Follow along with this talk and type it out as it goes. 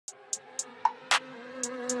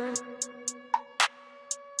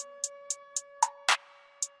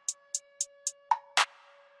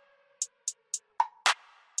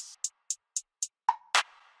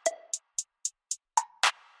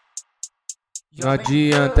Não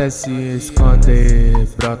adianta se esconder,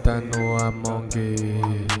 brota no among.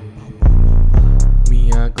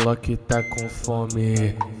 Minha glock tá com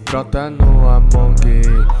fome, brota no among.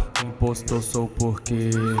 Impostor sou porquê.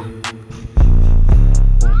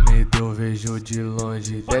 O medo eu vejo de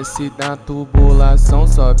longe. Desce na tubulação,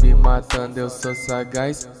 sobe matando, eu sou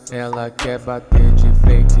sagaz. Ela quer bater de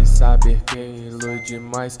frente, saber quem ilude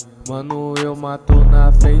mais. Mano, eu mato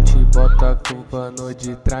na frente, bota a culpa no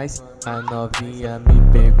de trás. A novinha me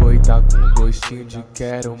pegou e tá com gostinho de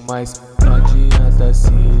quero mais. Não adianta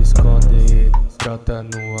se esconder, brota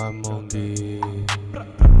no among.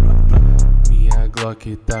 Minha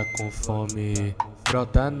glock tá com fome,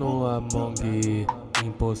 brota no among.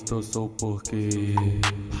 Impostor sou porquê.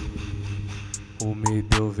 O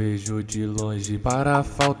medo eu vejo de longe. Para a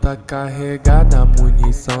falta carregada,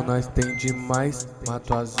 munição nós tem demais.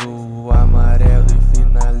 Mato azul, o amarelo e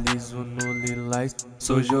finalizo no lilás.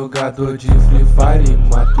 Sou jogador de Free Fire,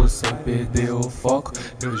 mato sem perder o foco.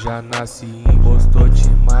 Eu já nasci impostor, te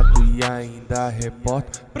mato e ainda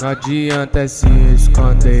reporto. Não adianta se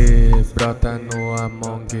esconder, brota no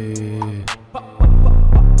among.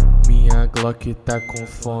 Minha glock tá com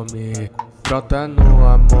fome, brota no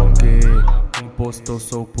among. Impostor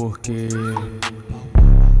sou porquê.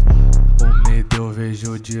 O medo eu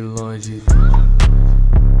vejo de longe.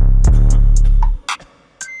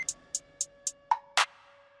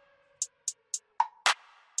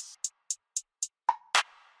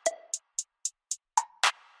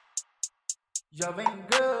 Jovem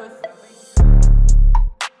Gus.